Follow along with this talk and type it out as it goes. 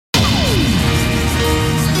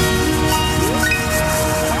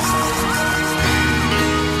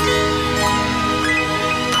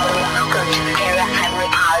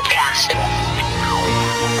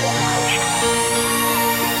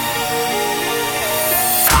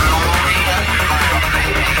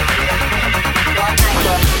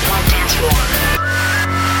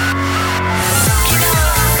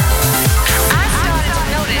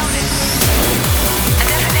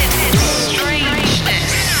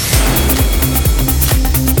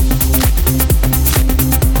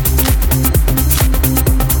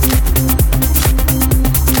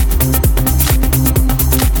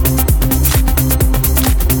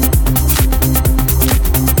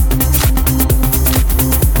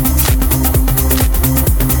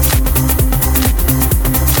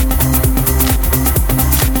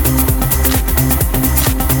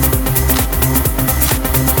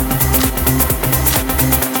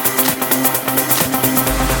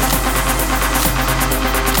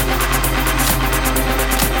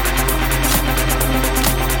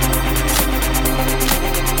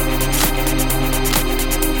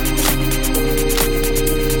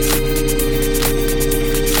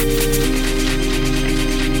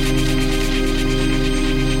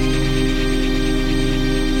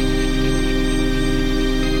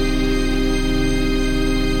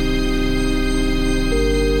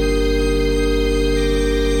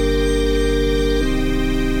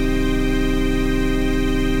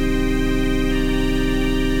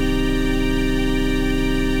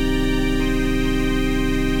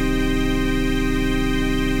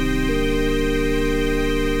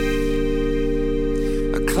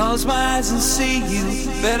Close my eyes and see you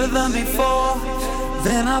better than before.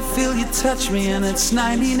 Then I feel you touch me and it's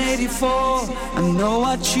 1984. I know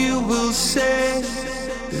what you will say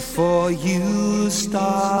before you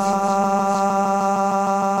start.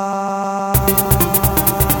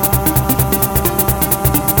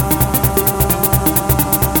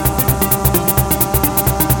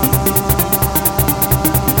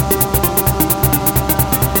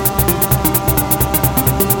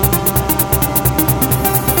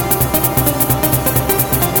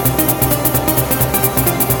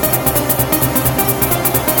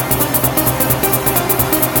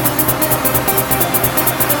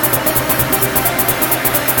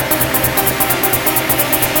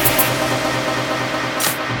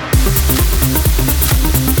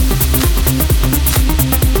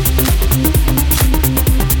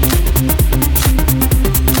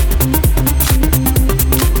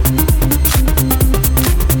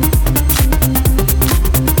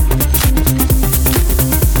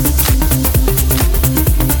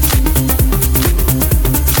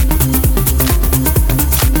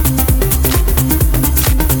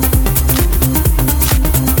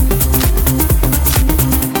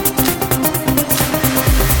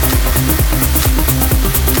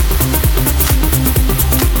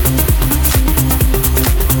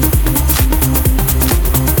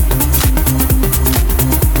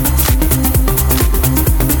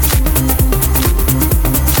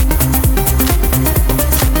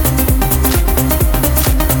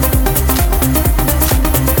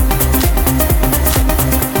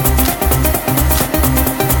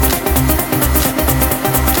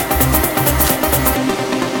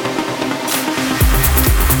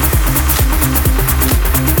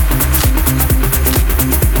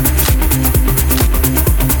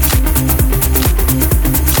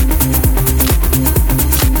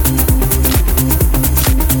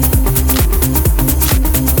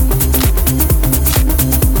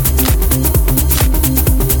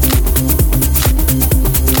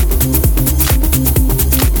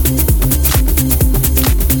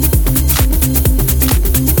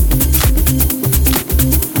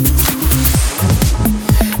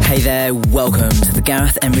 Welcome to the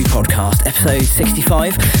Gareth Emery Podcast, episode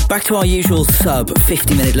 65. Back to our usual sub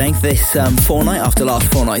 50-minute length this fortnight after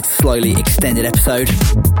last fortnight's slightly extended episode.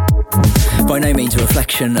 By no means a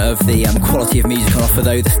reflection of the quality of music on offer,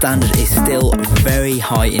 though the standard is still very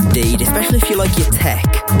high indeed, especially if you like your tech.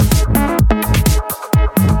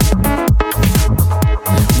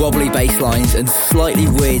 Wobbly bass lines and slightly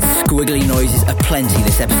weird squiggly noises are plenty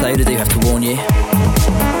this episode, I do have to warn you.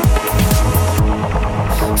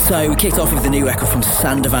 So we kicked off with the new record from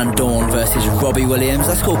Sander Van Doorn versus Robbie Williams.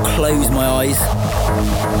 That's called Close My Eyes.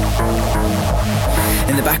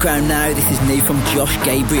 In the background now, this is new from Josh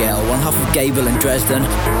Gabriel, one half of Gable and Dresden.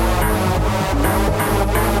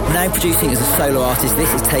 Now producing as a solo artist,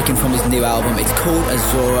 this is taken from his new album. It's called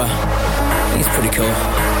Azora. I think it's pretty cool.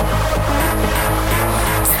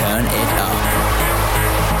 Turn it up.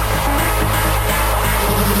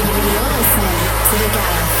 You're listening to the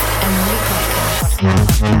Gareth Emery Podcast.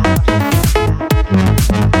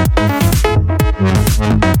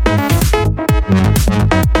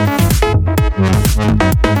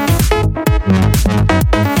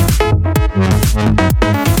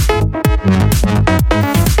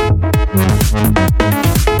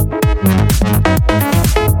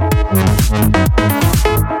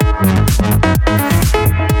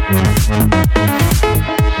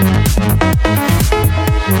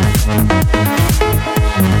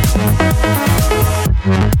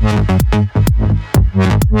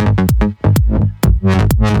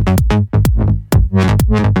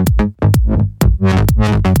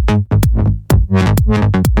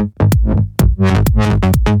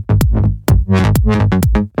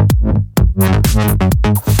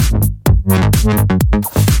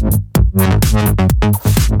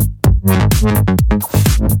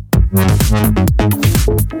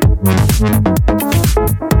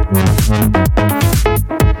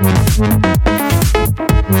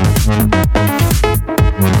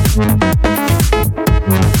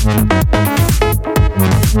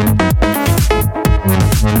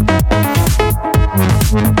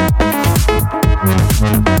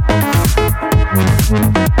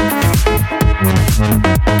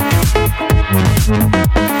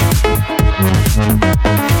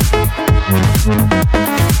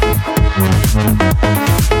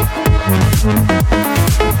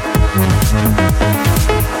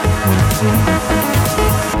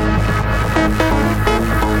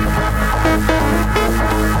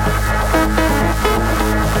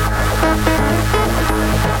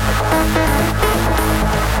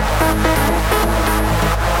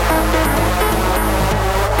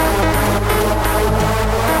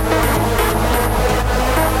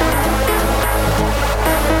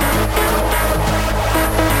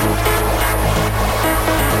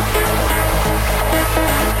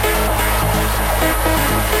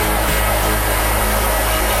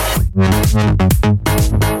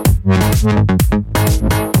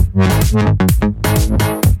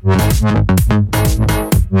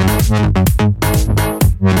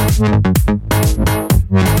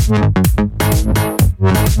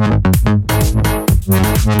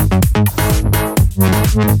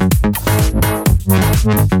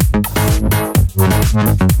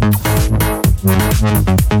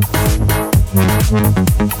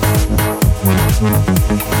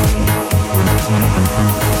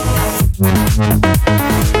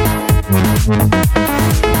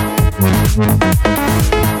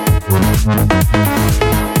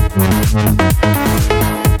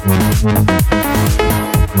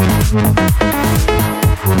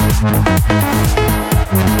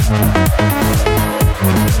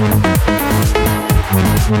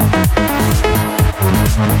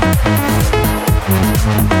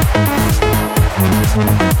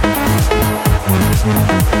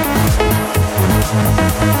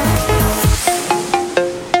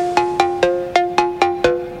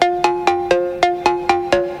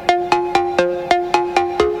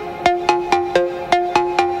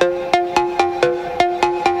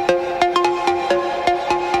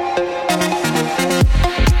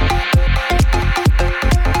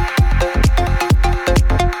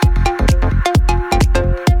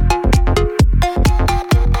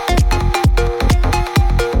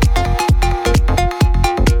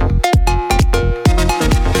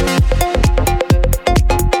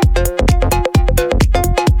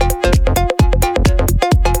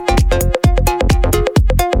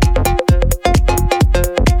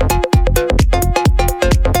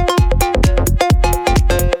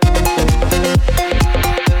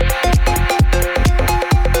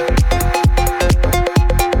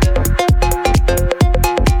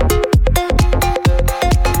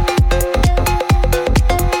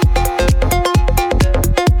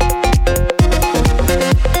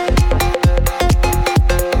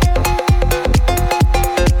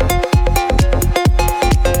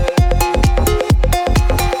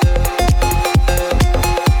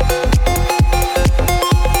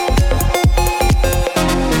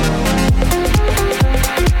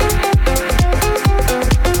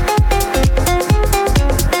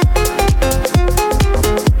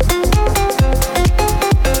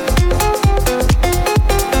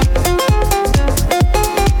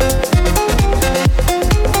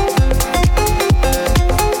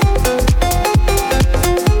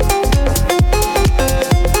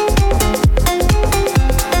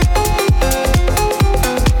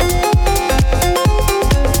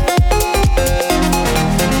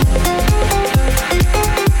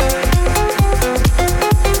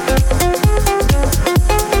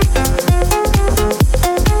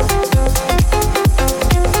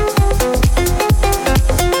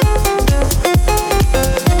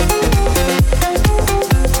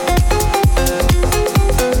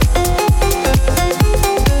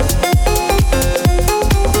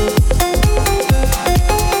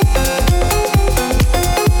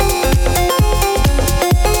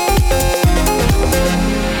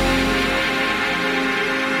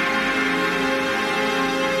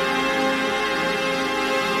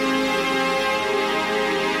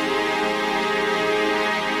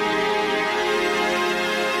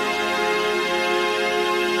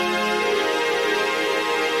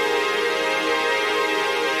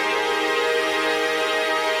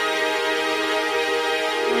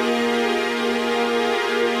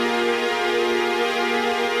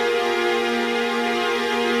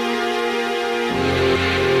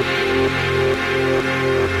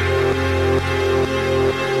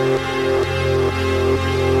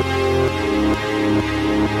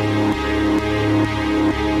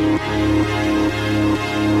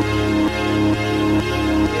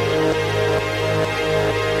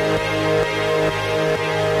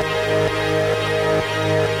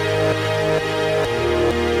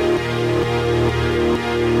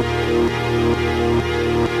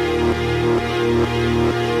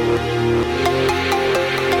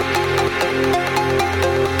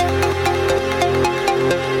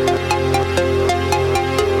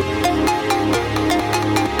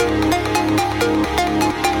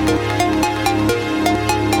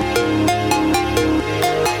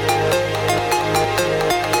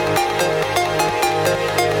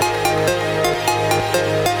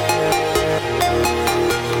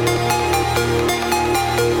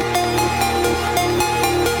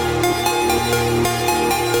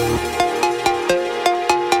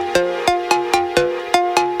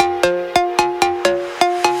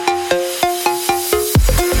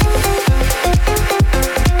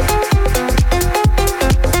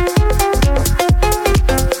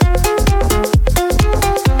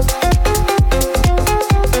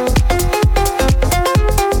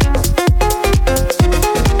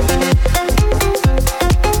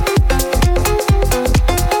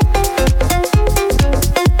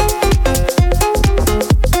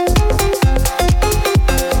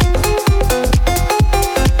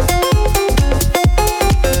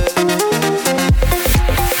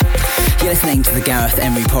 the Gareth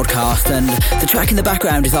Emery podcast, and the track in the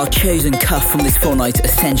background is our chosen cuff from this fortnight's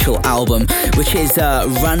Essential album, which is a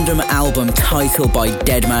random album titled by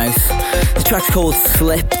Deadmau5. The track's called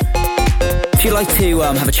Slip. If you'd like to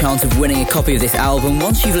have a chance of winning a copy of this album,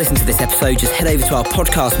 once you've listened to this episode, just head over to our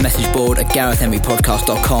podcast message board at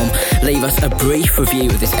GarethEmeryPodcast.com. Leave us a brief review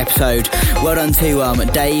of this episode. Well done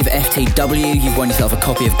to Dave FTW. You've won yourself a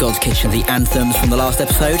copy of God's Kitchen, the anthems from the last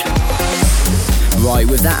episode. Right,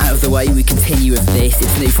 with that out of the way, we continue with this.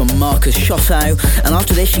 It's new from Marcus Shotto, and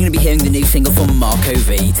after this, you're going to be hearing the new single from Marco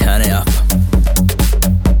V. Turn it up.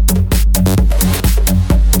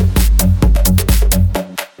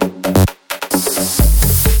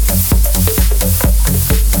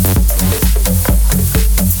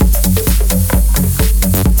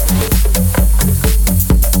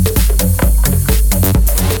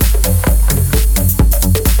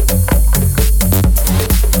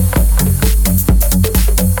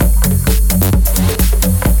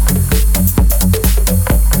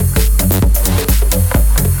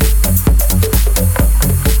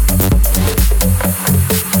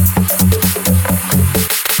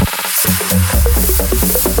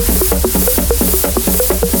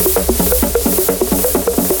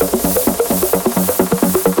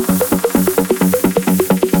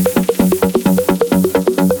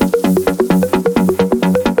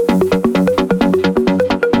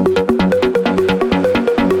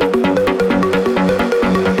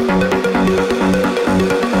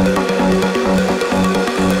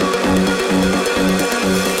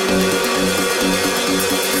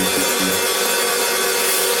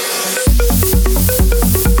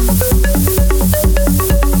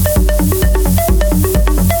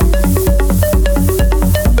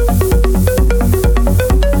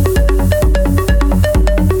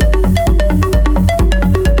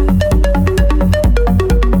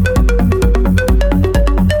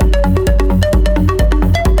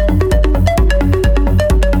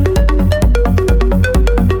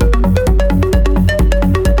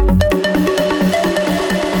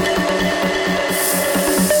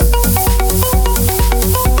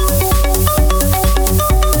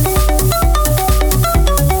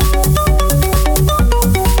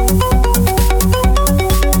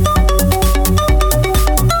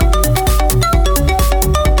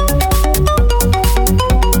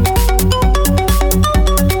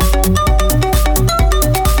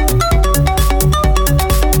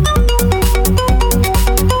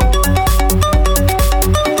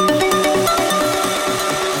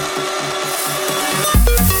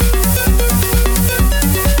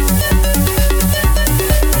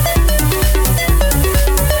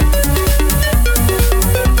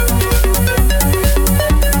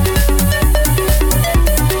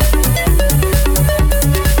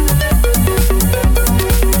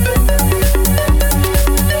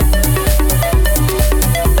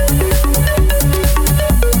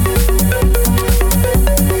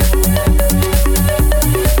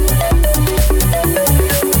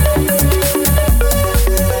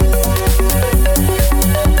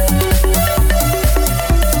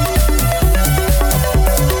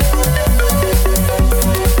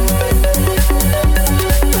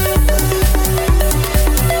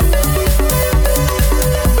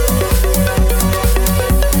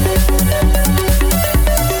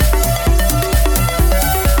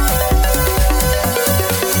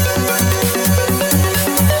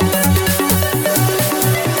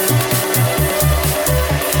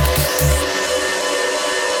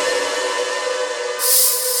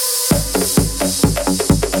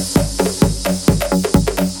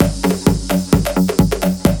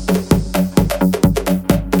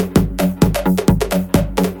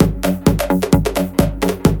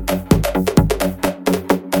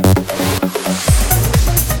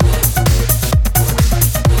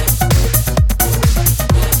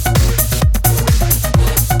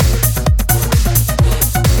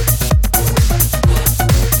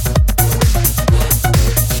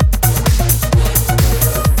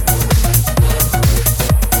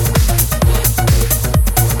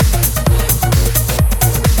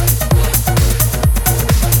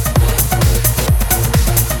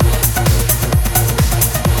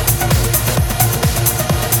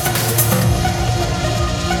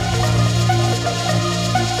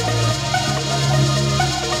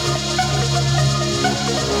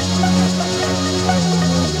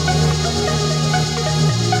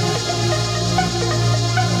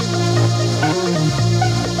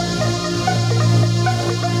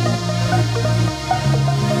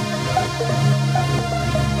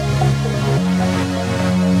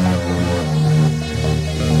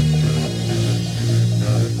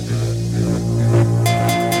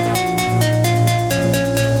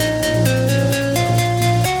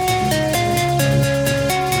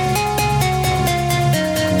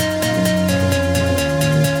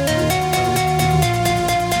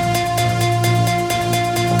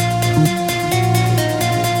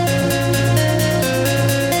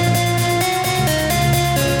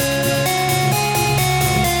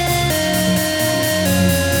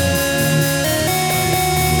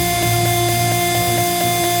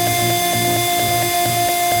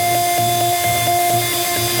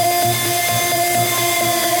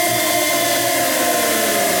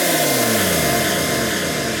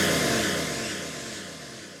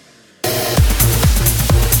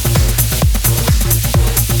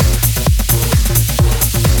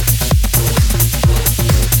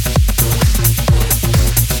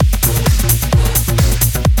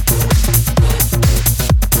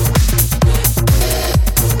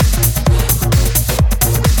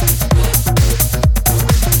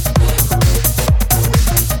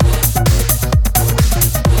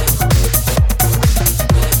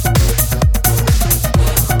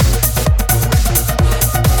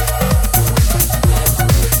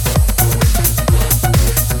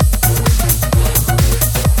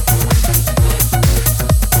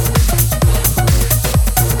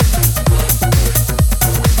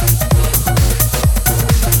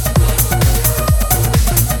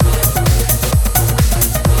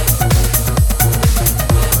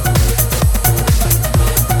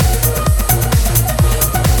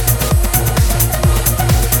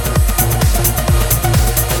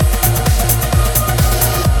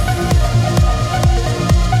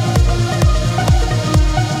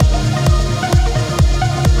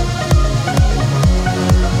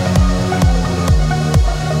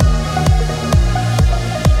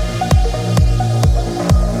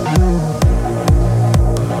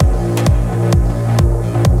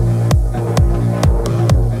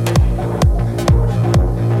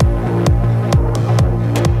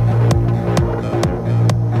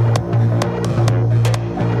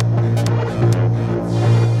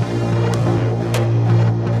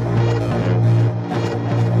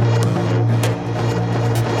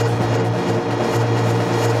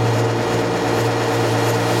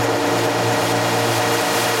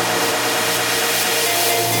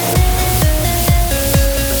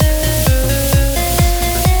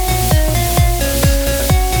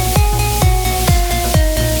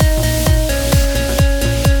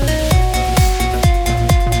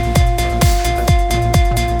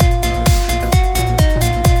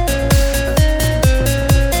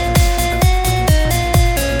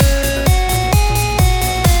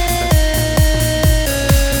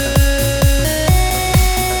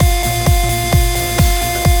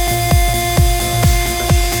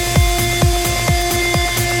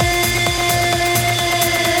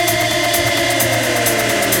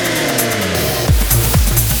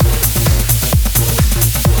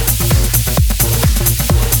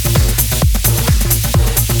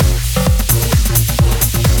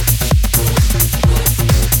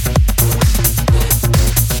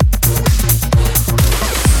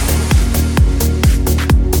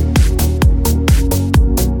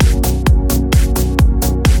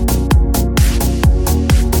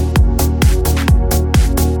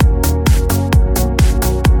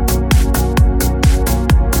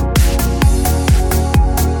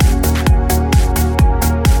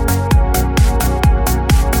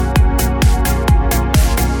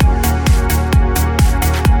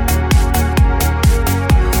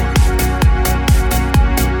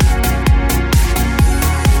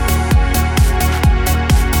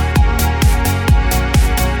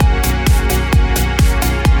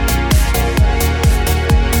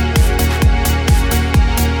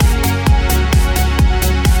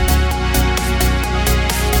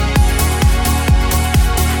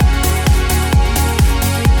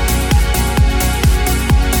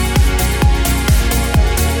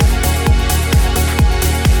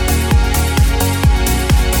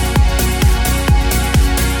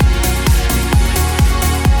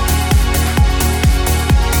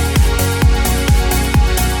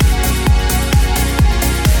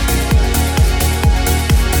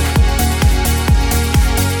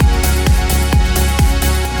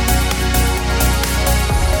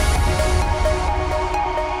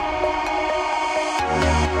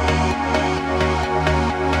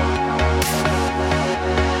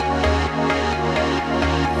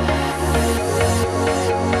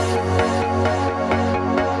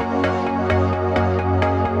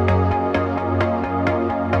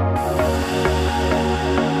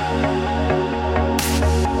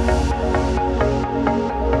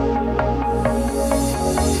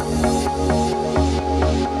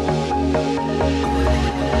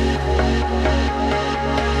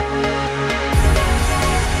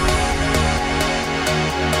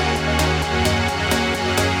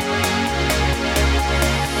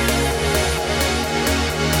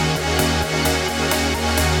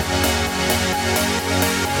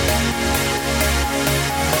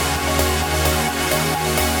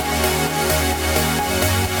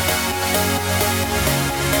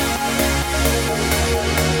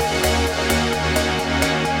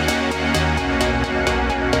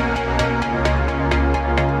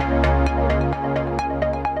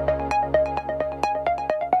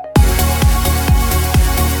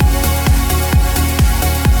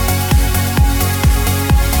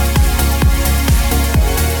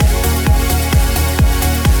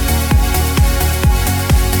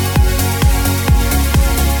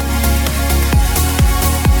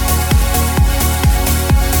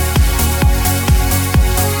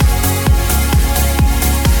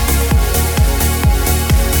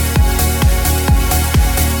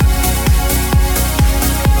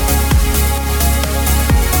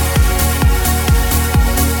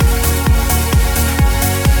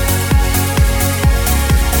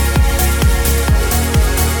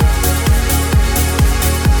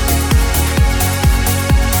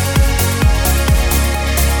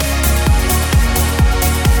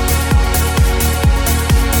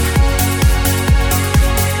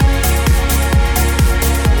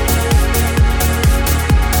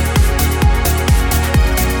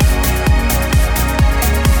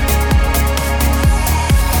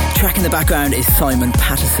 background is Simon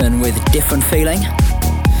Patterson with Different Feeling.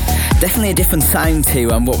 Definitely a different sound to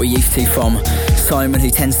what we're used to from Simon, who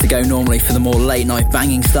tends to go normally for the more late night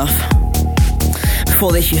banging stuff.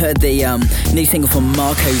 Before this you heard the new single from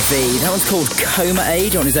Marco V. That one's called Coma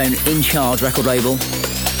Age on his own In Charge record label.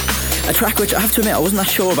 A track which I have to admit I wasn't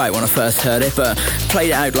that sure about when I first heard it, but played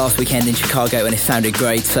it out last weekend in Chicago and it sounded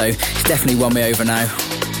great, so it's definitely won me over now.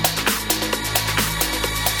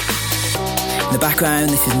 In the background,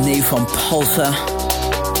 this is new from Pulsar.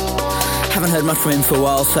 Haven't heard much from him for a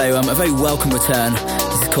while, so a very welcome return.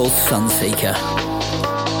 This is called Sunseeker.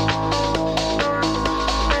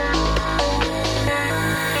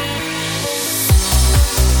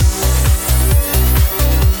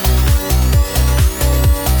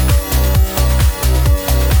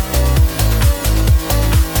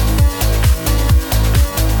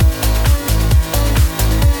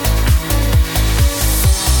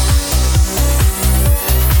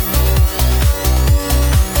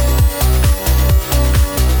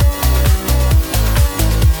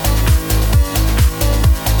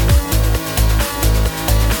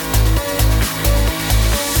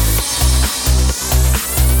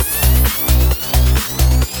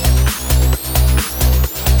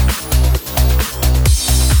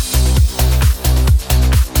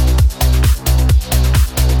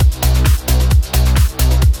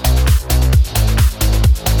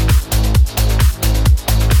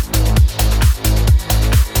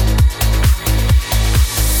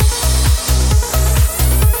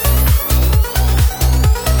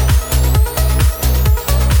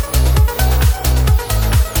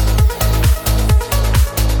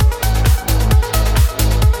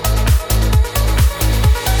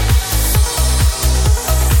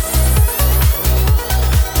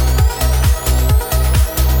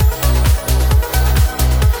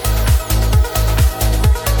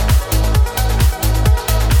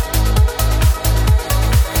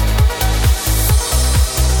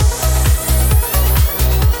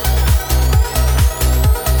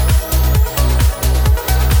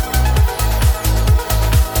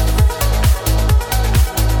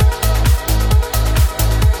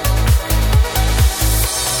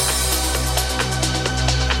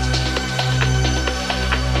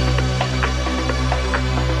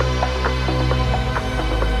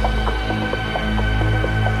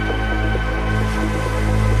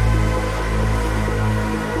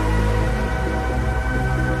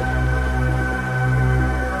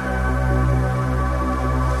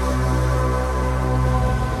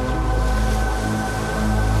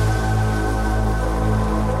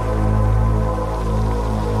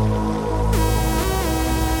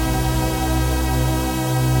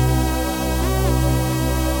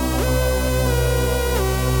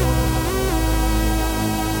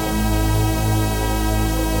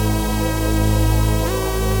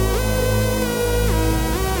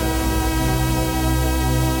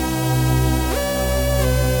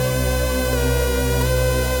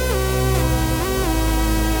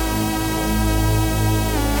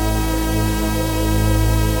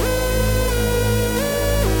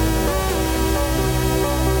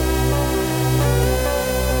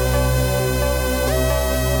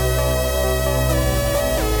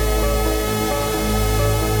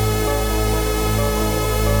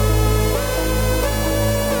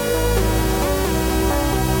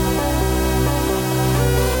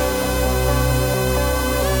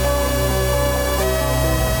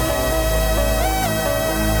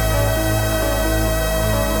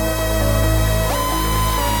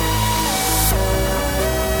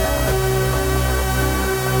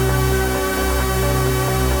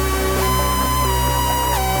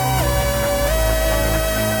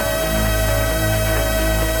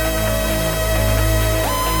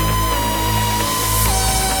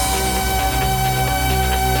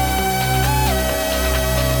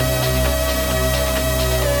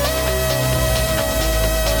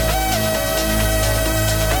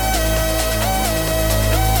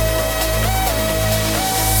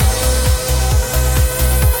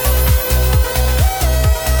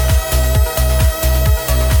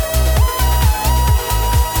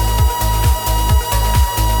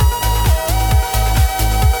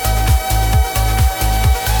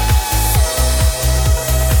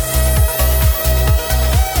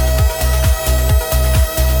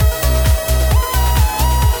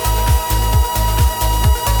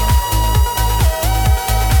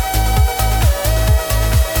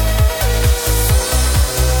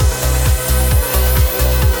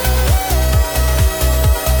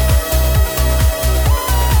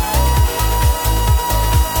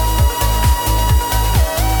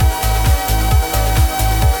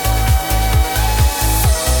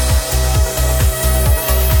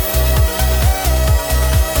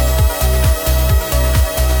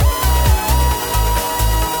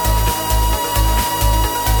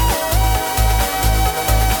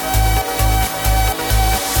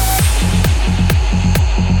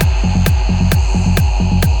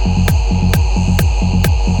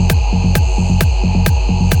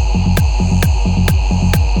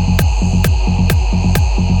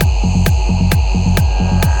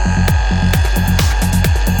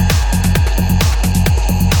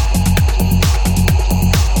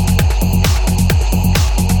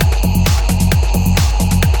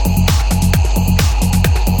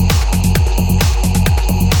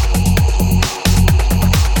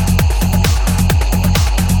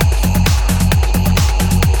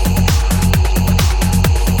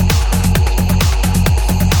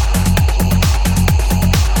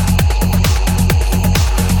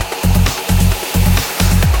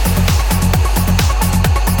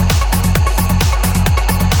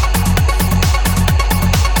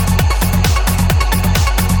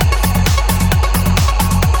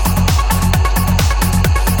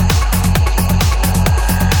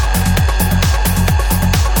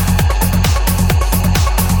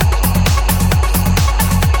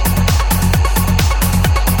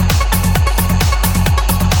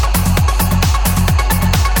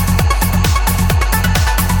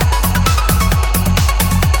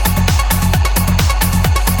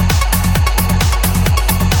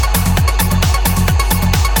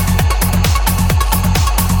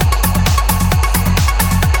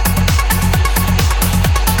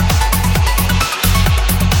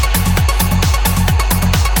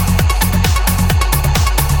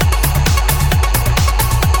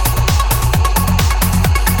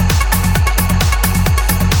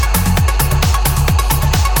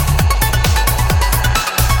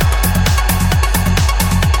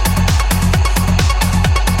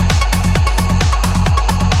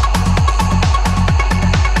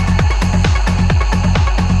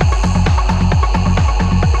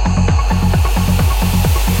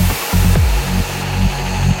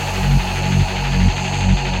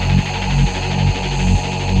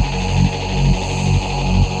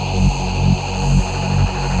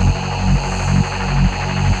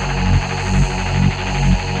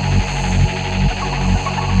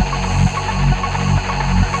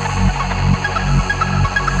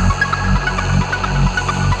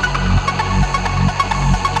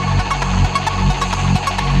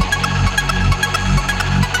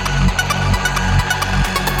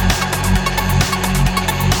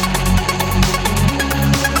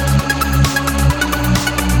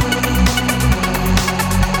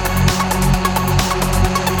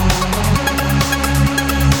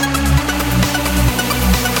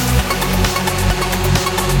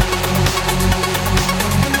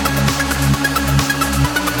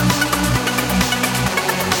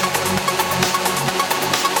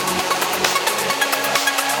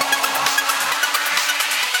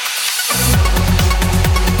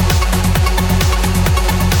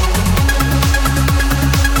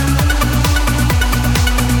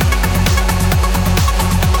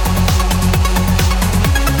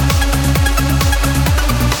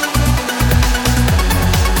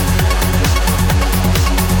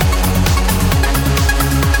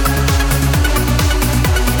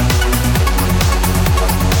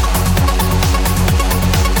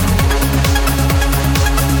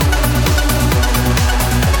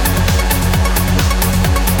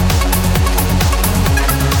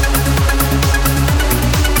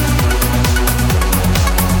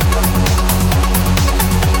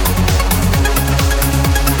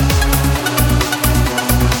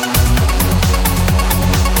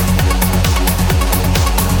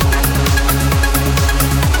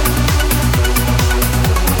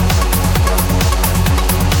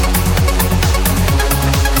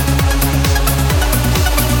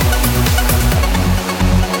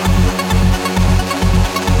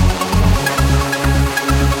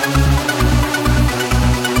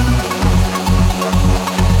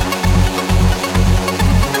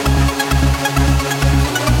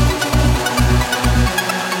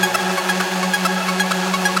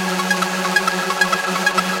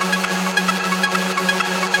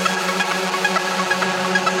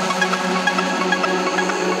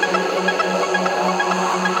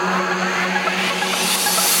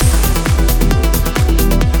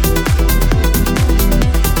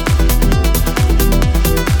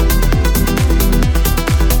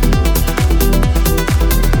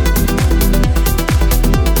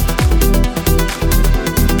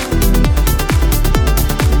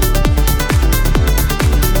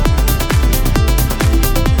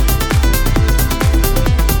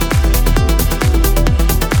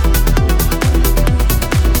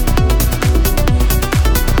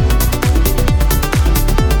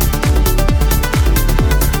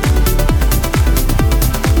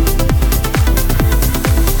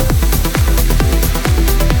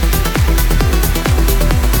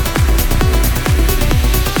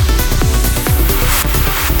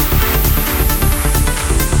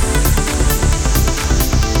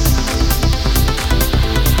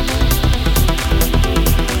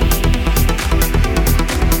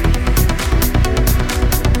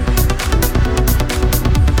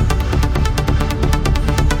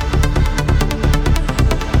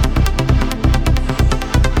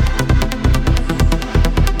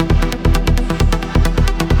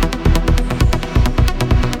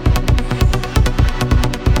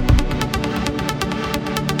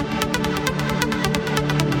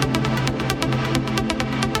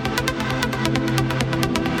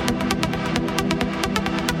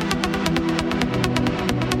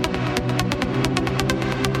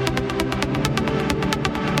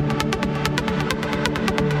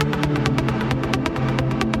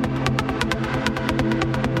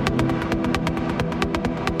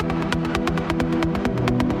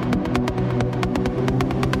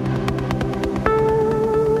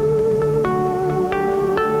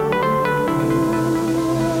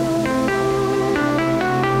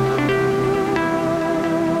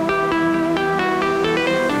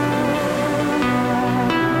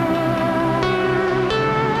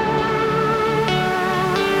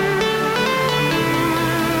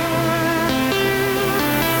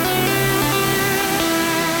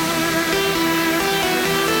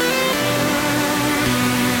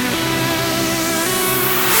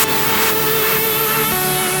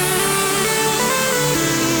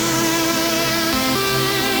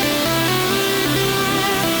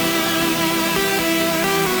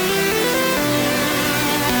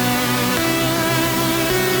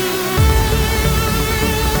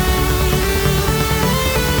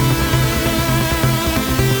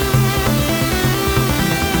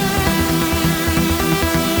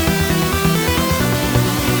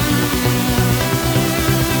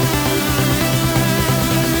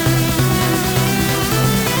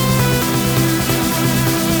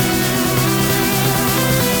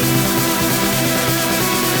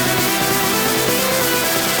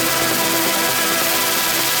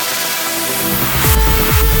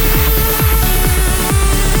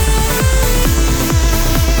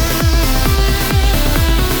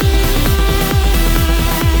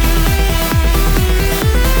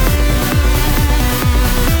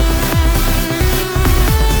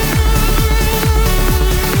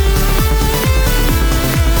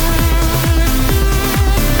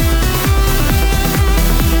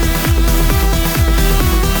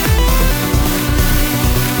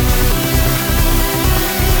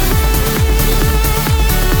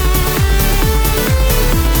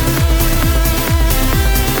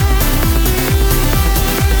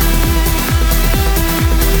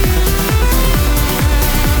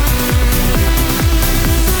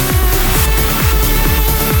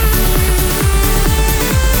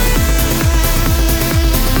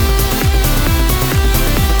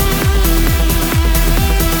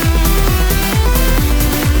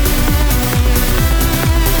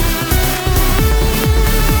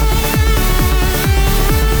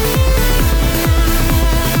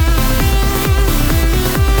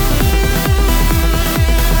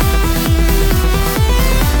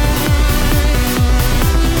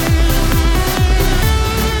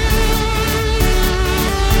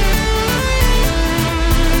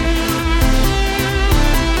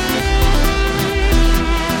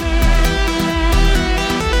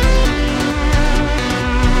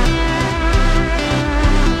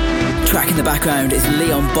 in the background is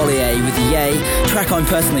Leon Bollier with Yay, track I'm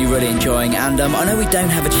personally really enjoying, and I know we don't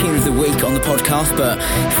have a tune of the week on the podcast, but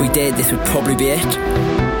if we did, this would probably be it.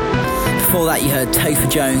 Before that, you heard Topher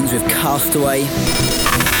Jones with Castaway.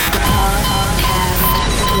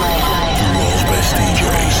 World's best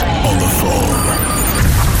DJs on the phone.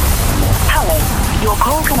 Hello, your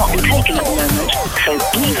call cannot be taken at the moment, so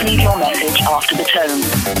please leave your message after the tone.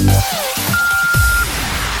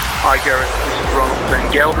 Hi Gareth, this is Ronald Van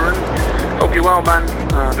Gelderen. Hope you're well, man.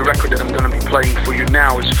 The record that I'm going to be playing for you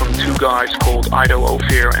now is from two guys called Ido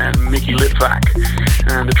Ophir and Mickey Litvak.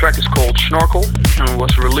 And the track is called Snorkel and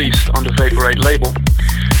was released on the Vaporate label.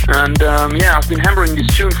 And I've been hammering this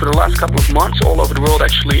tune for the last couple of months all over the world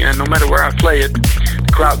actually, and no matter where I play it, the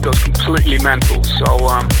crowd goes completely mental. So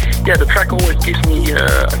the track always gives me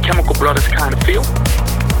a Chemical Brothers kind of feel.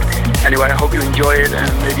 Anyway, I hope you enjoy it and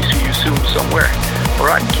maybe see you soon somewhere.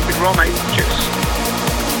 Alright, keep it raw, mate. Cheers.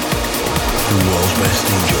 The world's best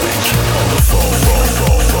DJs on the phone.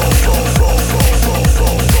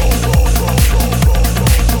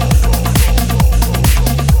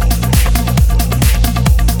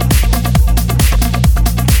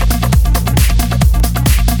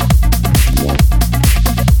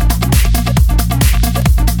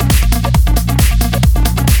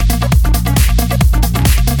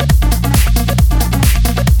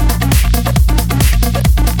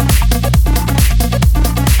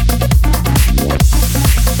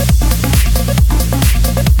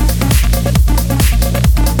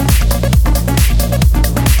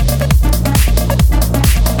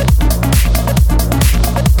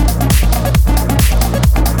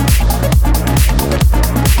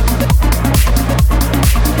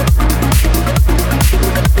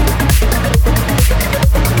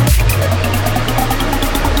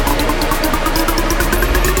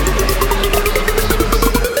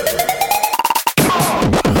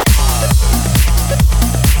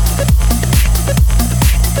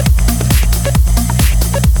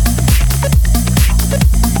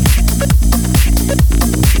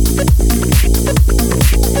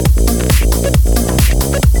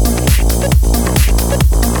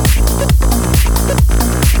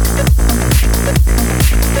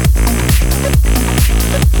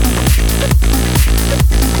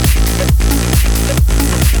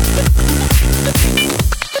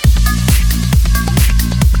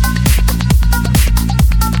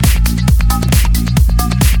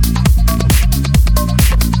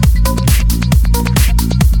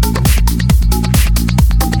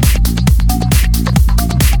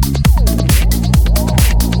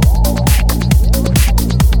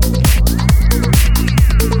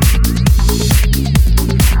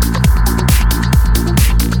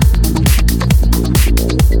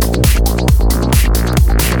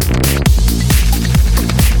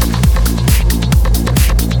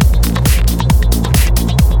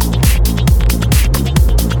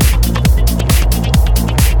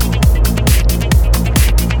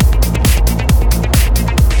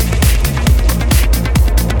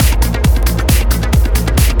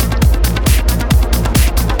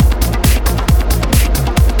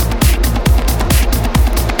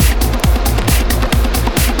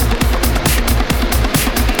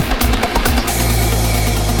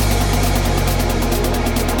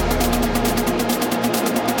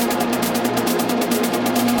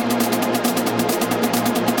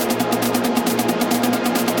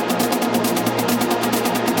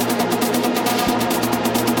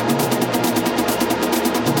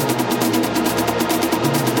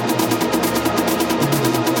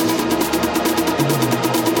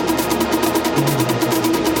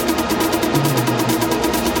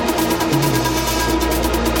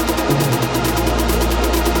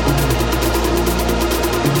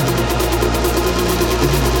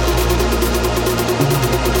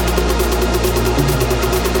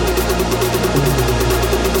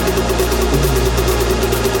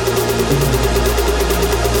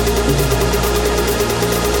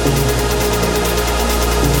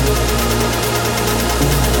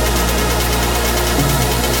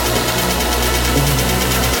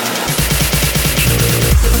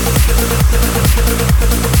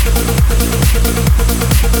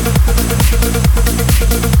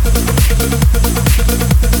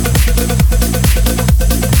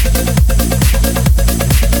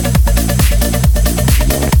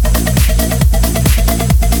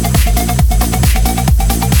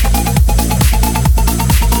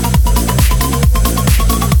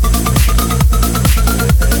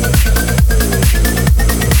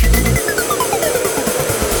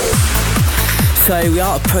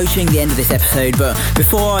 are approaching the end of this episode, but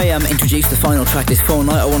before I introduce the final track this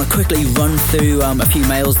fortnight, I want to quickly run through a few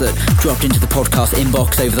mails that dropped into the podcast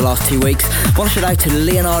inbox over the last 2 weeks. I want to shout out to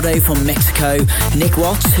Leonardo from Mexico, Nick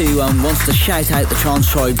Watts, who wants to shout out the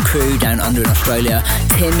Trance Tribe crew down under in Australia,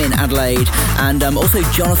 Tim in Adelaide, and also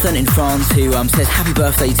Jonathan in France, who says happy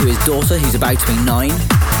birthday to his daughter, who's about to be 9.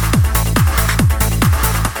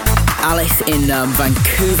 Alice in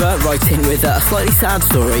Vancouver writes in with a slightly sad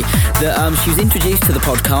story that she was introduced to the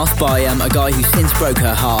podcast by a guy who since broke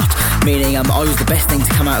her heart, meaning I was the best thing to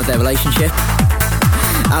come out of their relationship.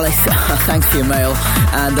 Alice, thanks for your mail,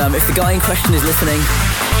 and if the guy in question is listening,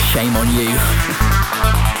 shame on you.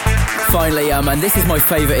 Finally, and this is my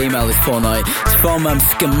favourite email this fortnight. It's from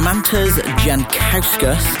Scamantas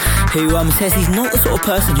Jankauskas, who says he's not the sort of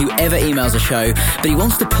person who ever emails a show, but he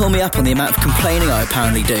wants to pull me up on the amount of complaining I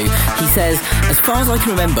apparently do. He says, as far as I can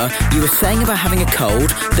remember, you were saying about having a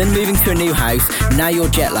cold, then moving to a new house, now you're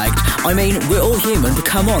jet lagged. I mean, we're all human, but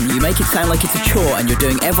come on, you make it sound like it's a chore and you're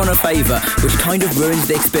doing everyone a favour, which kind of ruins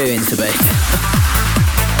the experience a bit.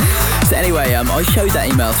 So anyway, I showed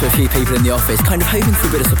that email to a few people in the office, kind of hoping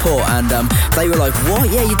for a bit of support, and they were like,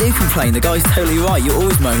 what? Yeah, you do complain, the guy's totally right, you're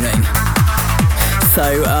always moaning. So,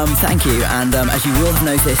 thank you, and as you will have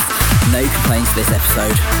noticed, no complaints this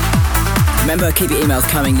episode. Remember, keep your emails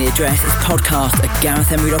coming, the address is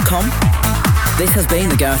podcast@GarethEmery.com. This has been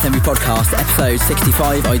the Gareth Emery Podcast, episode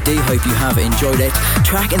 65. I do hope you have enjoyed it.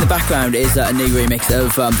 Track in the background is a new remix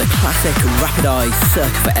of the classic Rapid Eye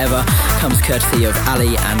Circa Forever. Comes courtesy of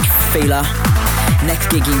Ali and Fila. Next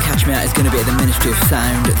gig you can catch me at is going to be at the Ministry of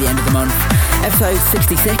Sound at the end of the month. Episode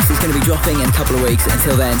 66 is going to be dropping in a couple of weeks.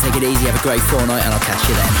 Until then, take it easy, have a great fortnight, and I'll catch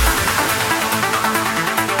you then.